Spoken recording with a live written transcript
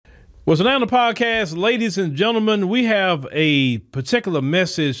Well, so now on the podcast, ladies and gentlemen, we have a particular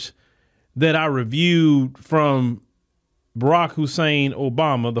message that I reviewed from Barack Hussein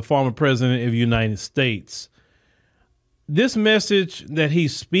Obama, the former president of the United States. This message that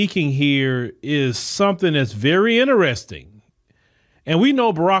he's speaking here is something that's very interesting. And we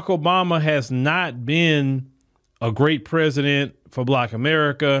know Barack Obama has not been a great president for Black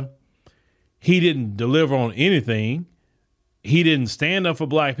America. He didn't deliver on anything. He didn't stand up for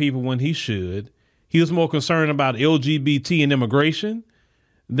Black people when he should. He was more concerned about LGBT and immigration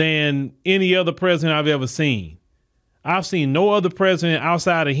than any other president I've ever seen. I've seen no other president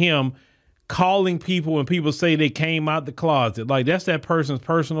outside of him calling people when people say they came out the closet. Like, that's that person's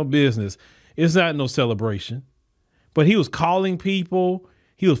personal business. It's not no celebration. But he was calling people.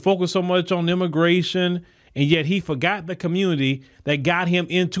 He was focused so much on immigration, and yet he forgot the community that got him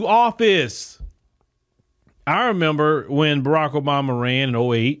into office. I remember when Barack Obama ran in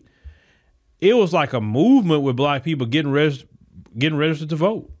 2008, it was like a movement with Black people getting registered to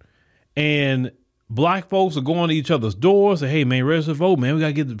vote. And Black folks are going to each other's doors, say, hey, man, register to vote, man. We got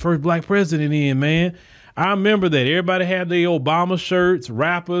to get the first Black president in, man. I remember that everybody had their Obama shirts.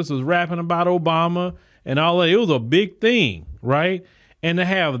 Rappers was rapping about Obama and all that. It was a big thing, right? And to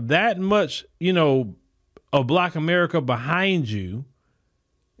have that much, of Black America behind you,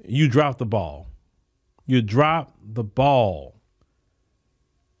 you drop the ball. You drop the ball.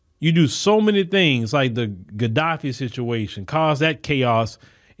 You do so many things like the Gaddafi situation, caused that chaos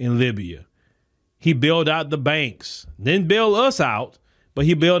in Libya. He bailed out the banks, didn't bail us out, but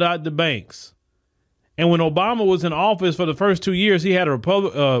he bailed out the banks. And when Obama was in office for the first 2 years, he had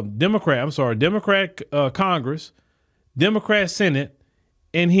a Democrat Congress, Democrat Senate,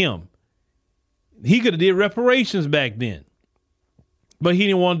 and him. He could have did reparations back then. But he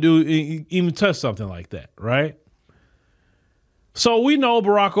didn't want to even touch something like that, right? So we know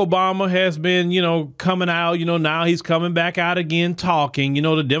Barack Obama has been, coming out, now he's coming back out again talking.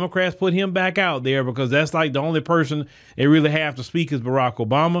 The Democrats put him back out there because that's like the only person they really have to speak is Barack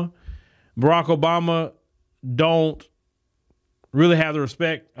Obama. Barack Obama don't really have the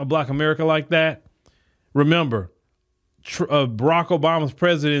respect of Black America like that. Remember, Barack Obama's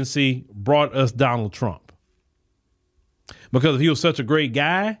presidency brought us Donald Trump. Because if he was such a great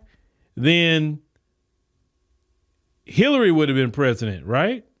guy, then Hillary would have been president,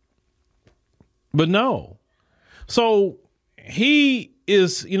 right? But no. So he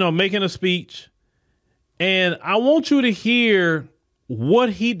is, making a speech, and I want you to hear what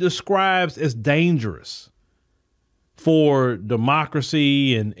he describes as dangerous for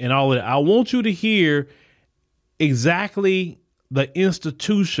democracy and all of that. I want you to hear exactly the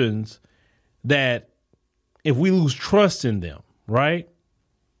institutions that if we lose trust in them, right?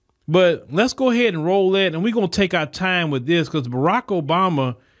 But let's go ahead and roll that, and we're going to take our time with this because Barack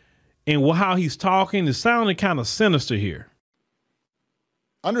Obama and how he's talking is sounding kind of sinister here.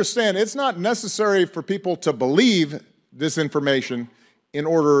 Understand, it's not necessary for people to believe this information in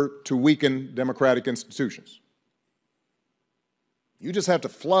order to weaken democratic institutions. You just have to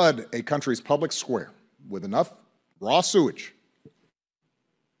flood a country's public square with enough raw sewage.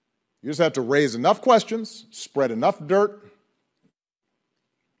 You just have to raise enough questions, spread enough dirt,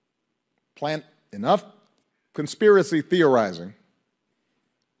 plant enough conspiracy theorizing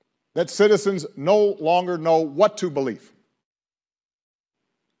that citizens no longer know what to believe.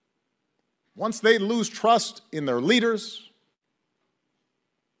 Once they lose trust in their leaders,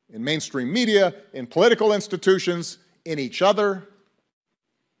 in mainstream media, in political institutions, in each other,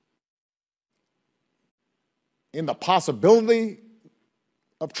 in the possibility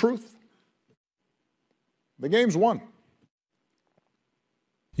of truth, the game's won.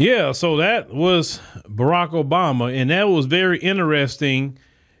 Yeah, so that was Barack Obama, and that was very interesting,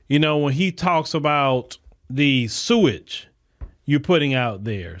 when he talks about the sewage you're putting out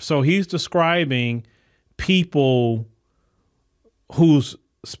there. So he's describing people who's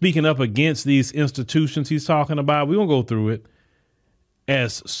speaking up against these institutions he's talking about. We're going to go through it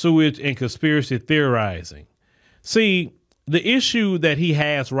as sewage and conspiracy theorizing. See, the issue that he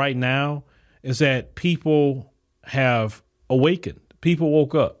has right now is that people have awakened. People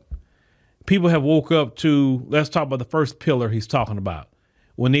woke up. People have woke up to, let's talk about the first pillar he's talking about,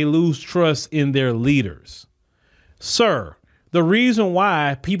 when they lose trust in their leaders. Sir, the reason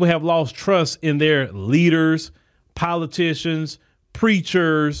why people have lost trust in their leaders, politicians,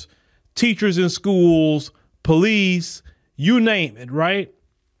 preachers, teachers in schools, police, you name it, right,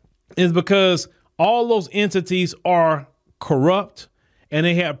 is because all those entities are corrupt and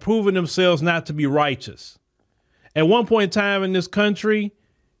they have proven themselves not to be righteous. At one point in time in this country,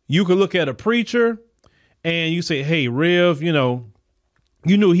 you could look at a preacher and you say, hey, Rev, you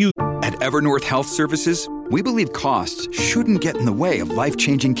knew he was. Evernorth Health Services, we believe costs shouldn't get in the way of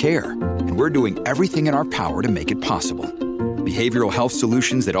life-changing care, and we're doing everything in our power to make it possible. Behavioral health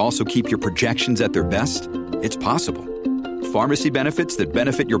solutions that also keep your projections at their best? It's possible. Pharmacy benefits that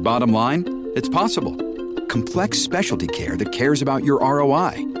benefit your bottom line? It's possible. Complex specialty care that cares about your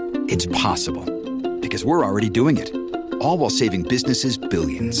ROI? It's possible. Because we're already doing it. All while saving businesses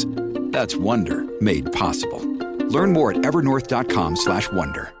billions. That's Wonder made possible. Learn more at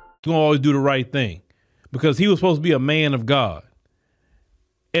evernorth.com/wonder. He's going to always do the right thing because he was supposed to be a man of God.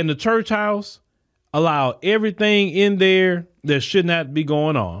 And the church house allowed everything in there that should not be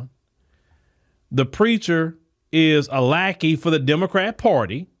going on. The preacher is a lackey for the Democrat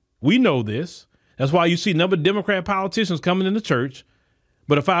Party. We know this. That's why you see a number of Democrat politicians coming in the church.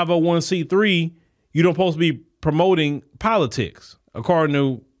 But a 501c3, you don't supposed to be promoting politics, according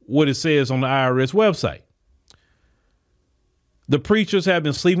to what it says on the IRS website. The preachers have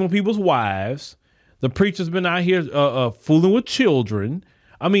been sleeping with people's wives. The preachers been out here fooling with children.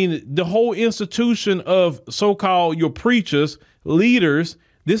 I mean, the whole institution of so-called your preachers, leaders,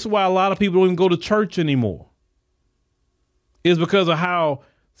 this is why a lot of people don't even go to church anymore. It's because of how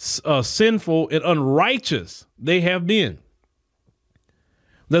sinful and unrighteous they have been.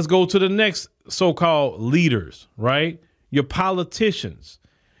 Let's go to the next so-called leaders, right? Your politicians.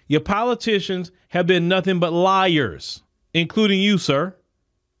 Your politicians have been nothing but liars, including you, sir,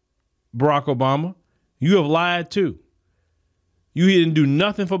 Barack Obama. You have lied too. You didn't do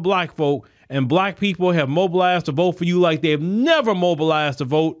nothing for black folk, and black people have mobilized to vote for you like they have never mobilized to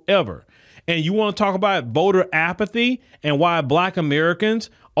vote ever. And you want to talk about voter apathy and why black Americans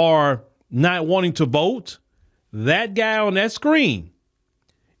are not wanting to vote? That guy on that screen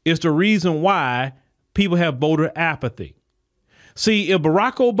is the reason why people have voter apathy. See, if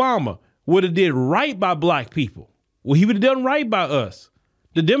Barack Obama would have did right by black people, well, he would have done right by us,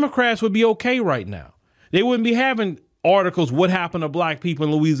 the Democrats would be okay right now. They wouldn't be having articles, what happened to black people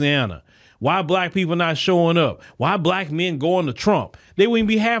in Louisiana? Why black people not showing up? Why black men going to Trump? They wouldn't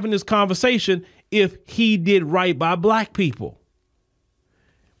be having this conversation if he did right by black people.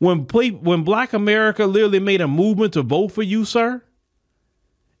 When black America literally made a movement to vote for you, sir,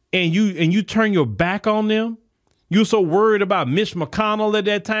 and you turn your back on them, you were so worried about Mitch McConnell at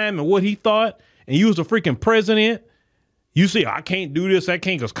that time and what he thought, and you was the freaking president. You say, I can't do this, I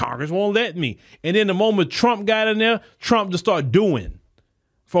can't because Congress won't let me. And then the moment Trump got in there, Trump just started doing.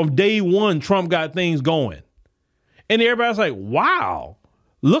 From day one, Trump got things going. And everybody's like, wow,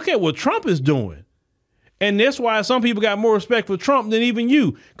 look at what Trump is doing. And that's why some people got more respect for Trump than even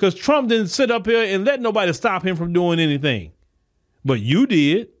you, because Trump didn't sit up here and let nobody stop him from doing anything. But you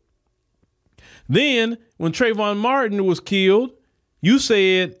did. Then when Trayvon Martin was killed, you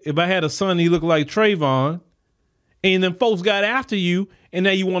said, if I had a son, he looked like Trayvon. And then folks got after you, and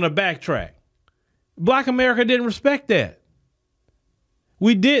now you want to backtrack. Black America didn't respect that.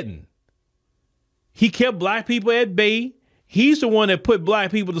 We didn't. He kept black people at bay. He's the one that put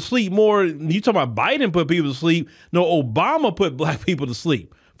black people to sleep more. You talking about Biden put people to sleep. No, Obama put black people to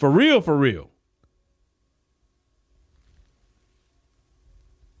sleep. For real, for real.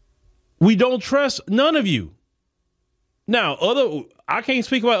 We don't trust none of you. Now, I can't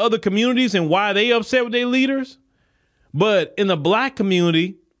speak about other communities and why they upset with their leaders. But in the black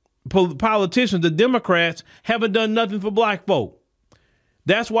community, politicians, the Democrats, haven't done nothing for black folk.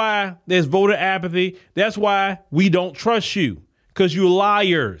 That's why there's voter apathy. That's why we don't trust you, because you're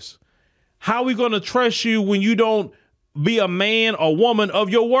liars. How are we going to trust you when you don't be a man or woman of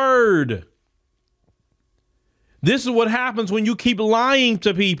your word? This is what happens when you keep lying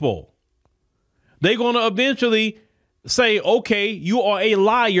to people. They're going to eventually say, okay, you are a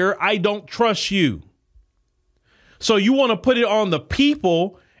liar. I don't trust you. So you want to put it on the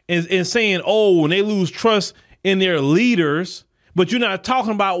people and saying, oh, when they lose trust in their leaders, but you're not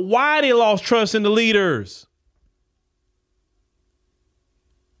talking about why they lost trust in the leaders.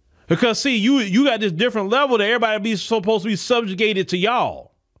 Because, see, you got this different level that everybody be supposed to be subjugated to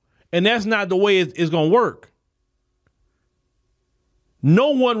y'all. And that's not the way it's going to work.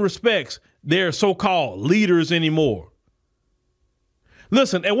 No one respects their so-called leaders anymore.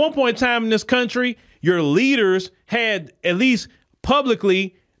 Listen, at one point in time in this country, your leaders had, at least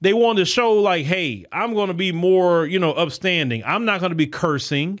publicly, they wanted to show like, hey, I'm going to be more, upstanding. I'm not going to be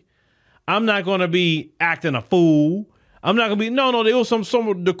cursing. I'm not going to be acting a fool. I'm not going to be, no, there was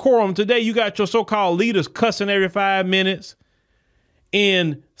some decorum. Today, you got your so-called leaders cussing every 5 minutes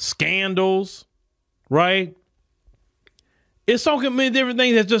in scandals, right? It's so many different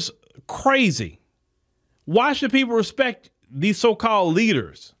things that's just crazy. Why should people respect these so-called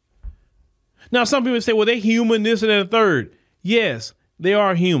leaders? Now, some people say, well, they're human, this and that, and third. Yes, they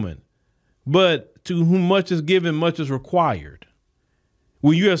are human. but to whom much is given, much is required.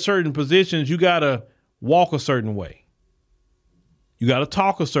 When you have certain positions, you got to walk a certain way. You got to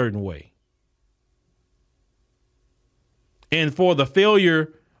talk a certain way. And for the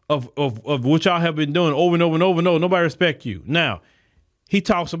failure of what y'all have been doing over and over and over and over, nobody respect you. Now, he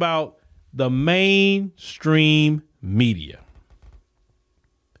talks about the mainstream media.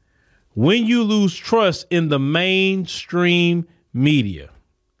 When you lose trust in the mainstream media,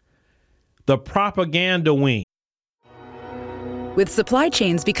 the propaganda wing. With supply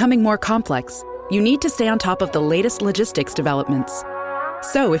chains becoming more complex, you need to stay on top of the latest logistics developments.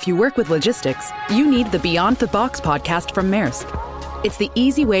 So if you work with logistics, you need the Beyond the Box podcast from Maersk. It's the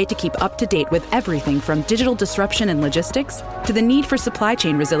easy way to keep up to date with everything from digital disruption in logistics to the need for supply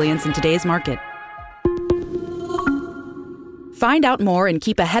chain resilience in today's market. Find out more and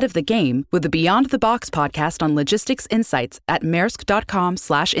keep ahead of the game with the Beyond the Box podcast on logistics insights at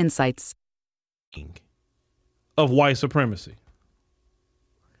maersk.com/insights. Of white supremacy.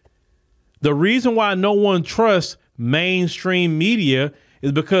 The reason why no one trusts mainstream media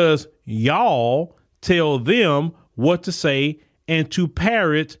is because y'all tell them what to say and to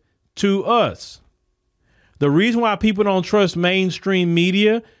parrot to us. The reason why people don't trust mainstream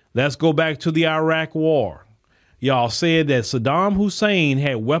media, let's go back to the Iraq War. Y'all said that Saddam Hussein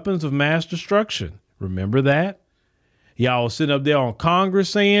had weapons of mass destruction. Remember that? Y'all sitting up there on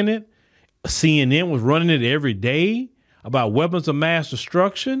Congress saying it. CNN was running it every day about weapons of mass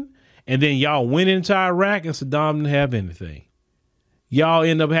destruction. And then y'all went into Iraq and Saddam didn't have anything. Y'all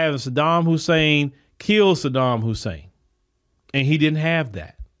end up having Saddam Hussein kill Saddam Hussein. And he didn't have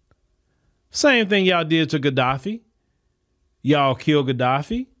that. Same thing y'all did to Gaddafi. Y'all killed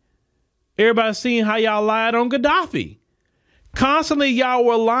Gaddafi. Everybody's seeing how y'all lied on Gaddafi. Constantly y'all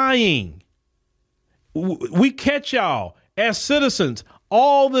were lying. We catch y'all as citizens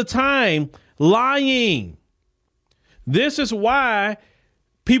all the time lying. This is why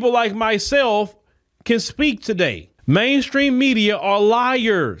people like myself can speak today. Mainstream media are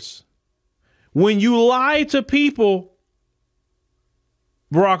liars. When you lie to people,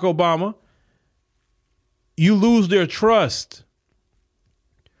 Barack Obama, you lose their trust.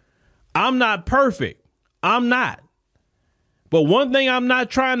 I'm not perfect. I'm not. But one thing I'm not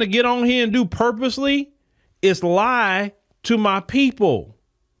trying to get on here and do purposely is lie to my people.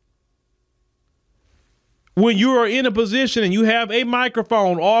 When you are in a position and you have a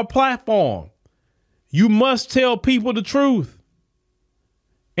microphone or a platform, you must tell people the truth.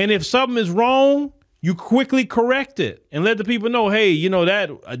 And if something is wrong, you quickly correct it and let the people know, hey, you know,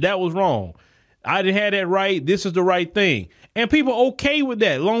 that was wrong. I didn't have that right. This is the right thing. And people are okay with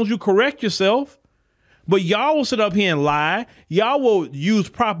that as long as you correct yourself. But y'all will sit up here and lie. Y'all will use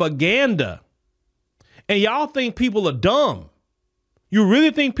propaganda. And y'all think people are dumb. You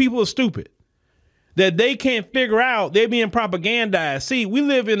really think people are stupid? That they can't figure out they're being propagandized. See, we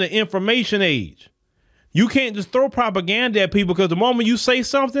live in an information age. You can't just throw propaganda at people because the moment you say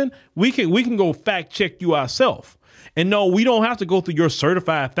something, we can go fact check you ourselves. And no, we don't have to go through your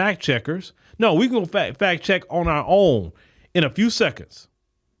certified fact checkers. No, we can go fact check on our own in a few seconds.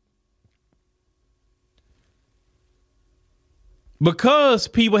 Because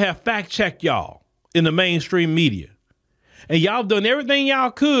people have fact checked y'all in the mainstream media. And y'all done everything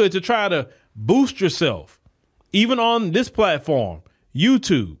y'all could to try to boost yourself. Even on this platform,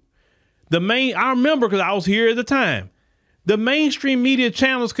 YouTube. I remember because I was here at the time, the mainstream media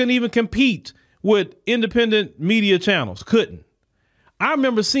channels couldn't even compete with independent media channels. Couldn't. I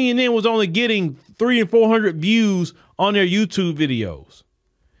remember CNN was only getting 300 and 400 views on their YouTube videos.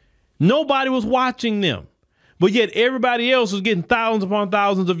 Nobody was watching them, but yet everybody else was getting thousands upon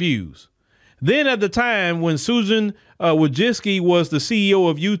thousands of views. Then at the time when Susan Wojcicki was the CEO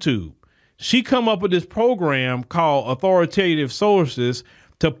of YouTube, she come up with this program called Authoritative Sources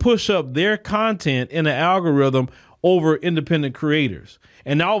to push up their content in the algorithm over independent creators.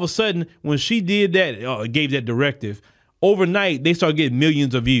 And all of a sudden, when she did that, gave that directive, overnight, they started getting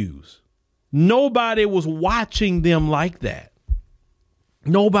millions of views. Nobody was watching them like that.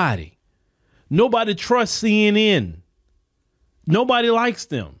 Nobody. Nobody trusts CNN. Nobody likes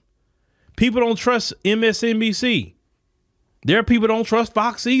them. People don't trust MSNBC. There are people who don't trust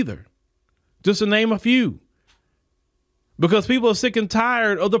Fox either. Just to name a few. Because people are sick and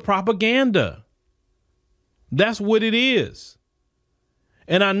tired of the propaganda. That's what it is.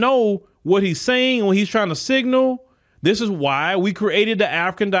 And I know what he's saying when he's trying to signal. This is why we created the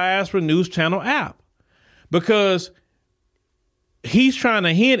African Diaspora News Channel app. Because he's trying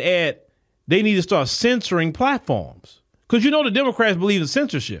to hint at they need to start censoring platforms. Because you know the Democrats believe in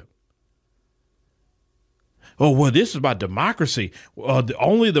censorship. Oh, well, this is about democracy.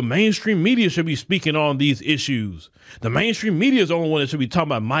 Only the mainstream media should be speaking on these issues. The mainstream media is the only one that should be talking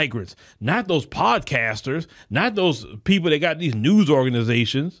about migrants, not those podcasters, not those people that got these news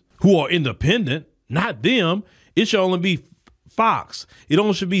organizations who are independent, not them. It should only be Fox. It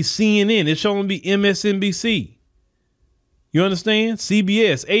only should be CNN. It should only be MSNBC. You understand?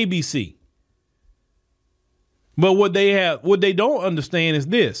 CBS, ABC. But what they don't understand is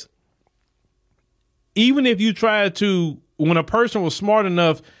this. Even if you try to, when a person was smart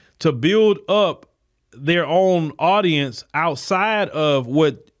enough to build up their own audience outside of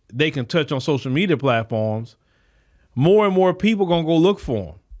what they can touch on social media platforms, more and more people going to go look for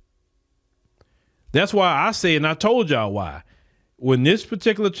them. That's why I said, and I told y'all why. When this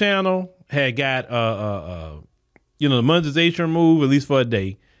particular channel had got, the monetization removed, at least for a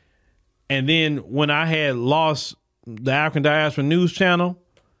day, and then when I had lost the African Diaspora News channel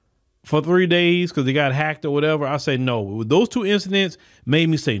for 3 days because they got hacked or whatever, I say no. Those two incidents made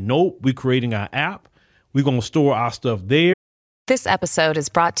me say, nope, we're creating our app. We're going to store our stuff there. This episode is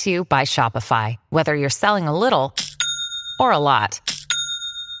brought to you by Shopify. Whether you're selling a little or a lot,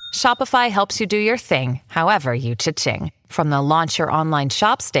 Shopify helps you do your thing, however you cha-ching. From the launch your online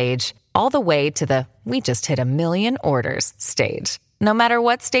shop stage, all the way to the we just hit 1 million orders stage. No matter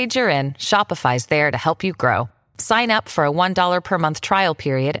what stage you're in, Shopify's there to help you grow. Sign up for a $1 per month trial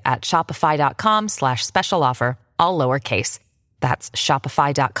period at shopify.com/special offer, all lowercase. That's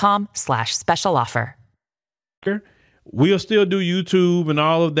shopify.com/special offer. We'll still do YouTube and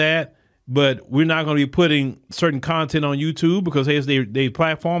all of that, but we're not going to be putting certain content on YouTube because it's their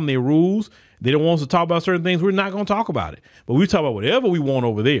platform, their rules. They don't want us to talk about certain things. We're not going to talk about it. But we talk about whatever we want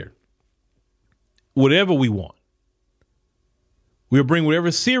over there. Whatever we want. We'll bring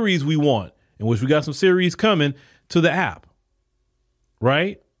whatever series we want, in which we got some series coming, to the app.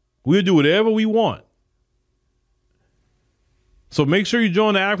 Right? We'll do whatever we want. So make sure you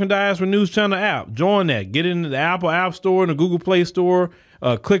join the African Diaspora News Channel app. Join that. Get into the Apple App Store and the Google Play Store.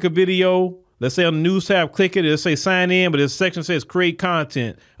 Click a video. Let's say on the news tab, click it. It'll say sign in, but this section says create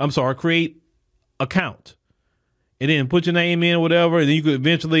content. Create account. And then put your name in or whatever. And then you could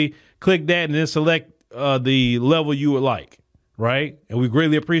eventually click that and then select the level you would like. Right? And we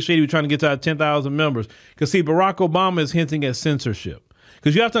greatly appreciate you trying to get to our 10,000 members. Because, see, Barack Obama is hinting at censorship.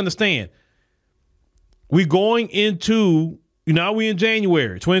 Because you have to understand, we're going into, now we in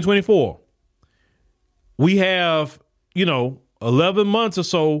January 2024. We have, 11 months or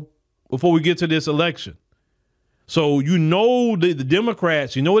so before we get to this election. So, the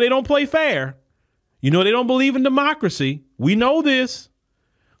Democrats, they don't play fair. They don't believe in democracy. We know this.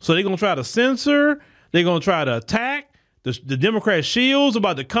 So they're going to try to censor. They're going to try to attack. The Democrat shield's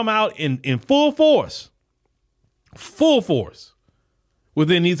about to come out in full force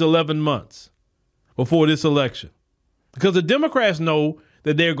within these 11 months before this election. Because the Democrats know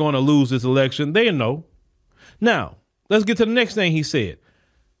that they're going to lose this election. They know. Now, let's get to the next thing he said.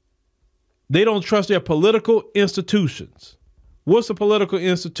 They don't trust their political institutions. What's a political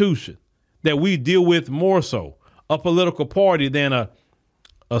institution that we deal with more so? A political party than a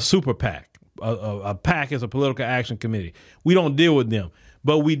super PAC. A PAC is a political action committee. We don't deal with them,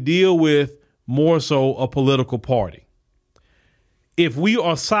 but we deal with more so a political party. If we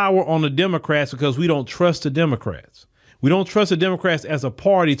are sour on the Democrats because we don't trust the Democrats, we don't trust the Democrats as a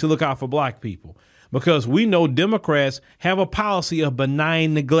party to look out for black people because we know Democrats have a policy of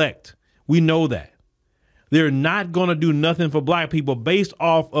benign neglect. We know that. They're not going to do nothing for black people based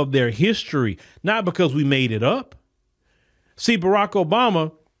off of their history, not because we made it up. See, Barack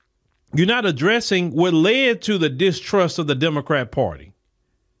Obama, you're not addressing what led to the distrust of the Democrat Party.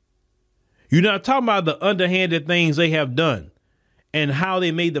 You're not talking about the underhanded things they have done and how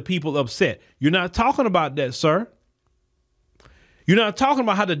they made the people upset. You're not talking about that, sir. You're not talking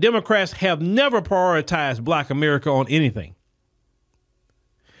about how the Democrats have never prioritized black America on anything.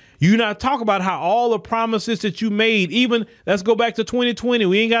 You're not talking about how all the promises that you made, even let's go back to 2020.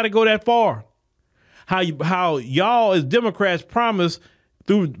 We ain't got to go that far. How y'all as Democrats promised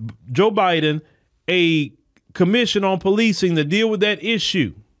through Joe Biden a commission on policing to deal with that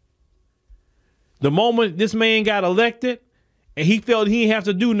issue. The moment this man got elected and he felt he didn't have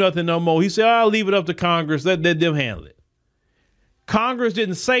to do nothing no more, he said, I'll leave it up to Congress. Let them handle it. Congress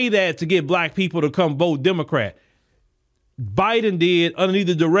didn't say that to get black people to come vote Democrat. Biden did underneath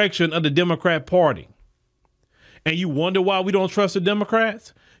the direction of the Democrat Party. And you wonder why we don't trust the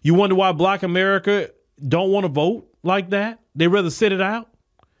Democrats? You wonder why black America don't want to vote like that? They rather sit it out?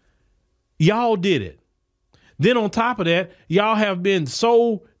 Y'all did it. Then on top of that, y'all have been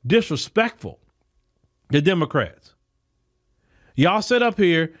so disrespectful, the Democrats. Y'all sat up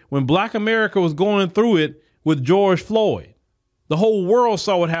here when black America was going through it with George Floyd. The whole world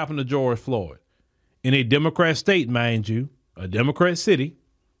saw what happened to George Floyd in a Democrat state, mind you, a Democrat city,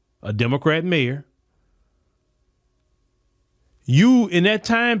 a Democrat mayor. You, in that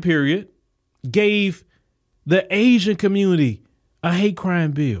time period, gave the Asian community a hate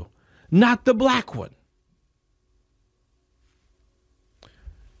crime bill, not the black one.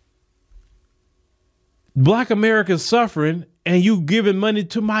 Black America is suffering, and you giving money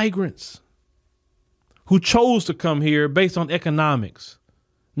to migrants who chose to come here based on economics,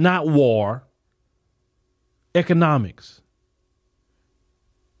 not war. Economics.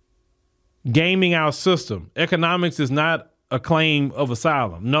 Gaming our system. Economics is not a claim of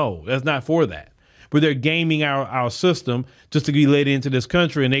asylum. No, that's not for that. But they're gaming our system just to be let into this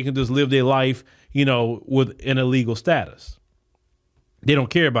country, and they can just live their life, with an illegal status. They don't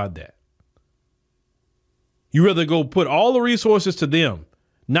care about that. You rather go put all the resources to them,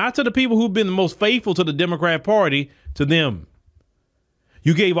 not to the people who've been the most faithful to the Democrat Party, to them.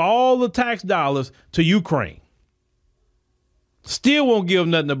 You gave all the tax dollars to Ukraine. Still won't give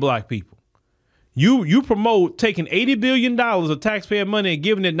nothing to black people. You promote taking $80 billion of taxpayer money and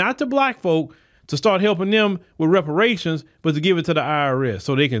giving it not to black folk to start helping them with reparations, but to give it to the IRS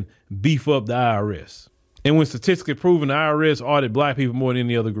so they can beef up the IRS. And when statistically proven, the IRS audit black people more than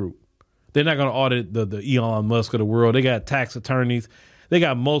any other group. They're not going to audit the Elon Musk of the world. They got tax attorneys. They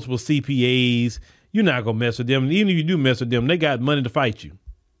got multiple CPAs. You're not going to mess with them. And even if you do mess with them, they got money to fight you.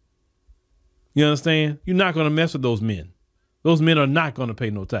 You understand? You're not going to mess with those men. Those men are not going to pay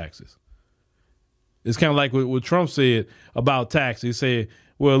no taxes. It's kind of like what Trump said about taxes. He said,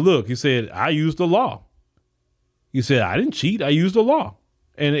 well, look, he said, I used the law. He said, I didn't cheat. I used the law.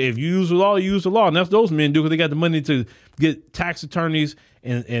 And if you use the law, you use the law. And that's what those men do because they got the money to get tax attorneys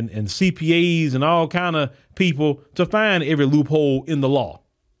and CPAs and all kind of people to find every loophole in the law.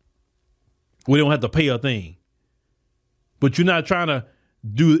 We don't have to pay a thing. But you're not trying to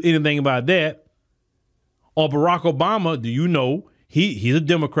do anything about that. Or Barack Obama, do you know, he's a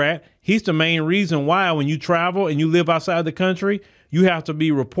Democrat. He's the main reason why when you travel and you live outside the country, you have to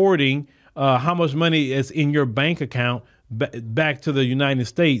be reporting how much money is in your bank account back to the United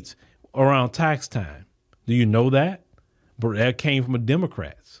States around tax time. Do you know that? But that came from the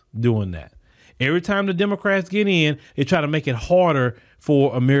Democrats doing that. Every time the Democrats get in, they try to make it harder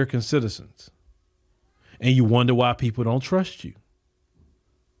for American citizens. And you wonder why people don't trust you.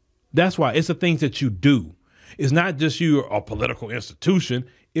 That's why it's the things that you do. It's not just you're a political institution.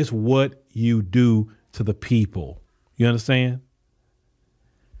 It's what you do to the people. You understand?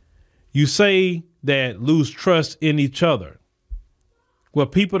 You say that lose trust in each other. Well,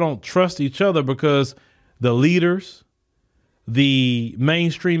 people don't trust each other because the leaders, the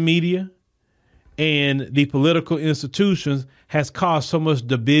mainstream media, and the political institutions has caused so much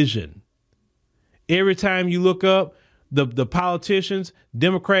division. Every time you look up, the politicians,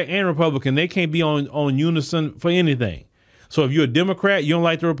 Democrat and Republican, they can't be on unison for anything. So if you're a Democrat, you don't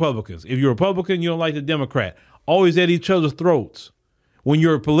like the Republicans. If you're a Republican, you don't like the Democrat. Always at each other's throats. When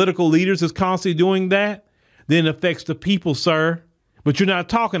your political leaders is constantly doing that, then it affects the people, sir. But you're not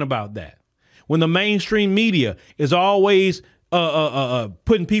talking about that. When the mainstream media is always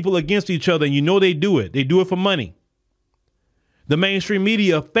putting people against each other, and you know they do it for money. The mainstream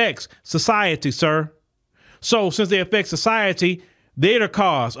media affects society, sir. So since they affect society, they're the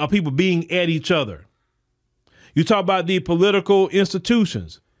cause of people being at each other. You talk about the political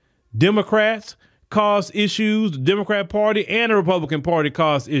institutions. Democrats cause issues. The Democrat Party and the Republican Party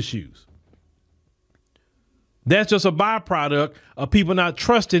cause issues. That's just a byproduct of people not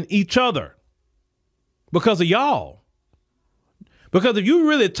trusting each other because of y'all. Because if you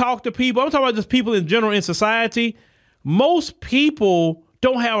really talk to people, I'm talking about just people in general in society, most people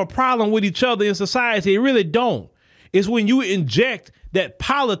don't have a problem with each other in society. They really don't. It's when you inject that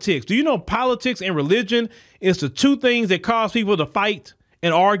politics. Do you know politics and religion is the two things that cause people to fight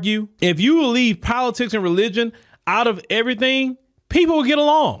and argue? If you leave politics and religion out of everything, people will get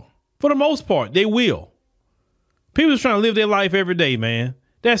along. For the most part, they will. People just trying to live their life every day, man.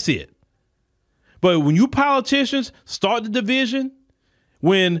 That's it. But when you politicians start the division,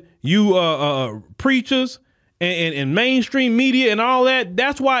 when you preachers and mainstream media and all that,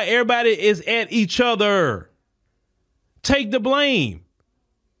 that's why everybody is at each other. Take the blame.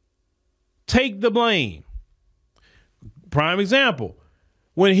 Take the blame. Prime example,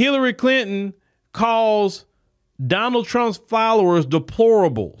 when Hillary Clinton calls Donald Trump's followers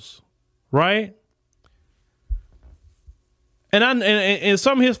deplorables, right? And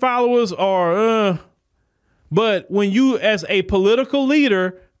some of his followers are, but when you as a political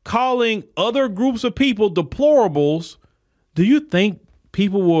leader calling other groups of people deplorables, do you think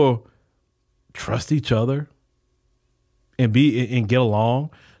people will trust each other and get along?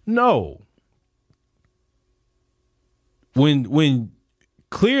 No. When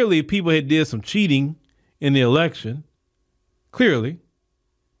clearly people had did some cheating in the election, clearly,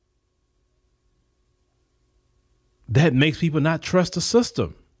 that makes people not trust the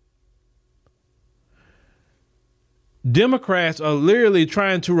system. Democrats are literally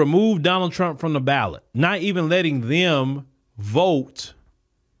trying to remove Donald Trump from the ballot, not even letting them vote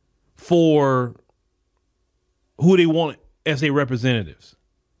for who they want as their representatives.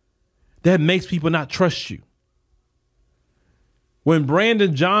 That makes people not trust you. When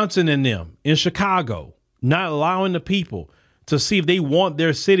Brandon Johnson and them in Chicago not allowing the people to see if they want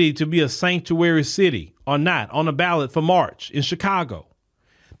their city to be a sanctuary city or not on the ballot for March in Chicago,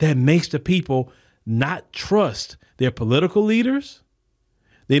 that makes the people not trust their political leaders.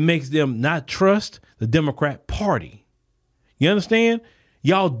 It makes them not trust the Democrat Party. You understand?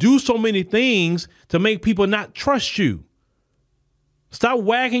 Y'all do so many things to make people not trust you. Stop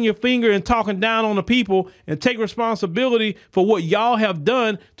wagging your finger and talking down on the people and take responsibility for what y'all have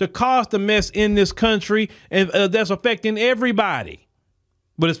done to cause the mess in this country, and that's affecting everybody.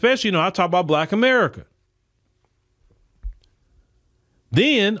 But especially, I talk about Black America.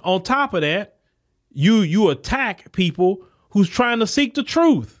 Then on top of that, you attack people who's trying to seek the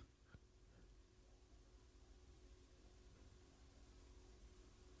truth.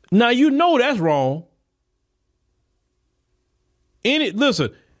 Now, that's wrong.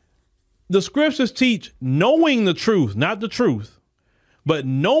 Listen, the scriptures teach knowing the truth, not the truth, but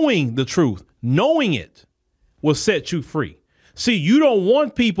knowing the truth, knowing it will set you free. See, you don't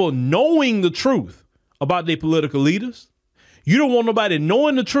want people knowing the truth about their political leaders. You don't want nobody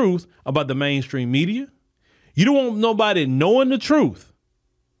knowing the truth about the mainstream media. You don't want nobody knowing the truth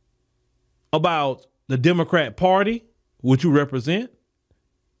about the Democrat Party, which you represent.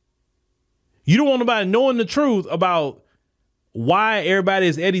 You don't want nobody knowing the truth about why everybody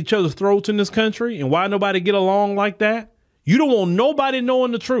is at each other's throats in this country and why nobody get along like that. You don't want nobody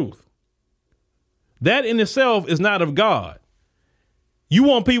knowing the truth. That in itself is not of God. You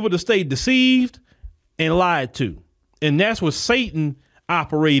want people to stay deceived and lied to. And that's what Satan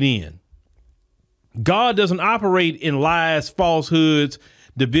operate in. God doesn't operate in lies, falsehoods,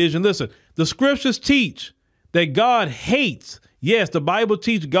 division. Listen, the scriptures teach that God hates. Yes, the Bible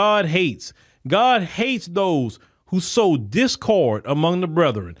teaches God hates. God hates those who sow discord among the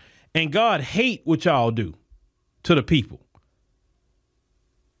brethren. And God hate what y'all do to the people.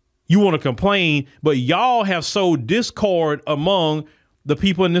 You want to complain, but y'all have sowed discord among the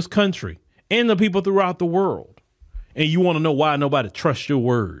people in this country and the people throughout the world. And you want to know why nobody trusts your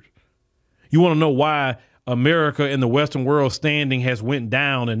word. You want to know why America and the Western world standing has went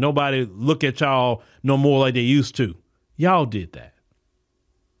down and nobody look at y'all no more like they used to. Y'all did that.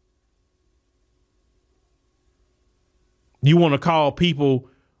 You want to call people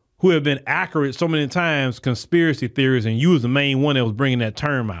who have been accurate so many times conspiracy theories, and you was the main one that was bringing that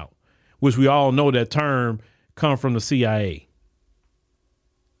term out, which we all know that term come from the CIA.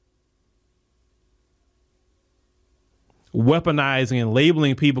 Weaponizing and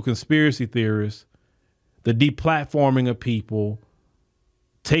labeling people conspiracy theorists, the deplatforming of people,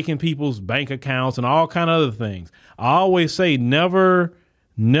 taking people's bank accounts and all kind of other things. I always say never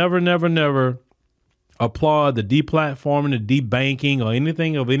applaud the deplatforming, the debanking, or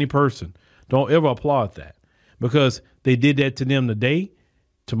anything of any person. Don't ever applaud that, because they did that to them today.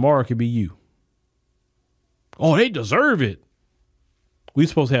 Tomorrow it could be you. Oh, they deserve it. We're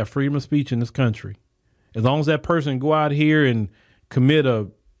supposed to have freedom of speech in this country. As long as that person go out here and commit a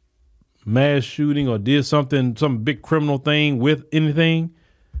mass shooting or did something, some big criminal thing with anything,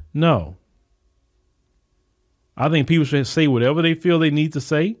 no. I think people should say whatever they feel they need to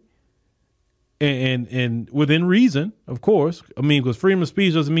say. And within reason, of course. I mean, because freedom of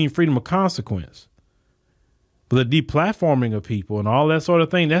speech doesn't mean freedom of consequence. But the deplatforming of people and all that sort of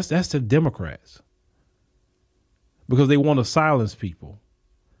thing, that's the Democrats. Because they want to silence people.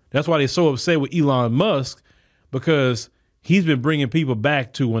 That's why they're so upset with Elon Musk, because he's been bringing people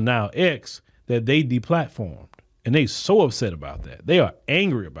back to now X that they deplatformed. And they so upset about that. They are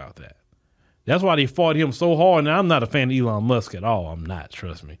angry about that. That's why they fought him so hard. Now, I'm not a fan of Elon Musk at all. I'm not,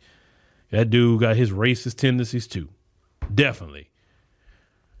 trust me. That dude got his racist tendencies too. Definitely.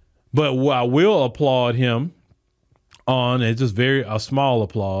 But what I will applaud him on, it's just a small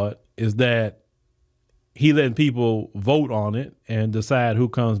applaud, is that he letting people vote on it and decide who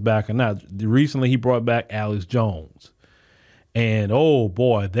comes back or not. Recently, he brought back Alex Jones. And, oh,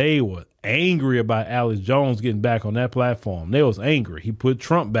 boy, they were angry about Alex Jones getting back on that platform. They was angry. He put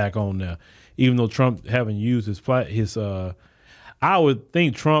Trump back on there, even though Trump haven't used his I would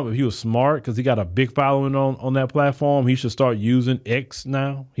think Trump, if he was smart, because he got a big following on that platform, he should start using X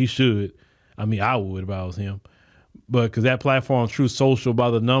now. He should. I mean, I would if I was him. But because that platform, True Social,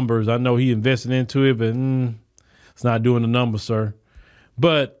 by the numbers, I know he invested into it, but it's not doing the numbers, sir.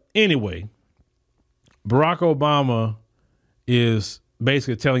 But anyway, Barack Obama is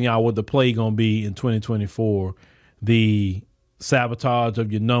basically telling y'all what the play going to be in 2024. The sabotage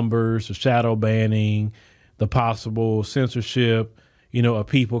of your numbers, the shadow banning, the possible censorship, of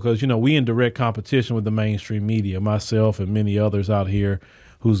people. Because, we in direct competition with the mainstream media, myself and many others out here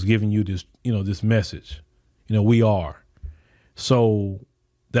who's giving you this, this message. We are. So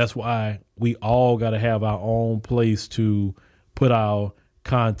that's why we all got to have our own place to put our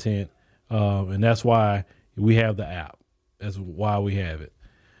content. And that's why we have the app. That's why we have it.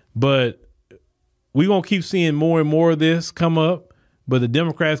 But we're going to keep seeing more and more of this come up. But the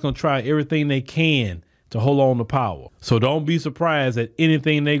Democrats going to try everything they can to hold on to power. So don't be surprised at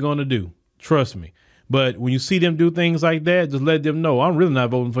anything they're going to do. Trust me. But when you see them do things like that, just let them know, I'm really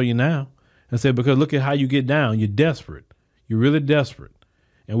not voting for you now. I said, because look at how you get down. You're desperate. You're really desperate.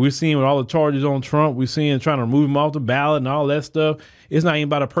 And we're seeing with all the charges on Trump, we're seeing trying to remove him off the ballot and all that stuff. It's not even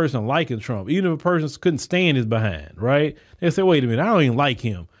about a person liking Trump. Even if a person couldn't stand his behind, right? They say, wait a minute, I don't even like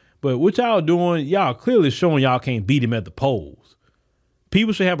him. But what y'all doing, y'all clearly showing y'all can't beat him at the polls.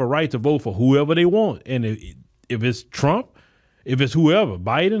 People should have a right to vote for whoever they want. And if it's Trump, if it's whoever,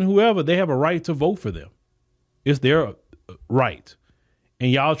 Biden, whoever, they have a right to vote for them. It's their right.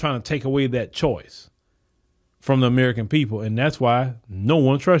 And y'all trying to take away that choice from the American people. And that's why no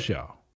one trusts y'all.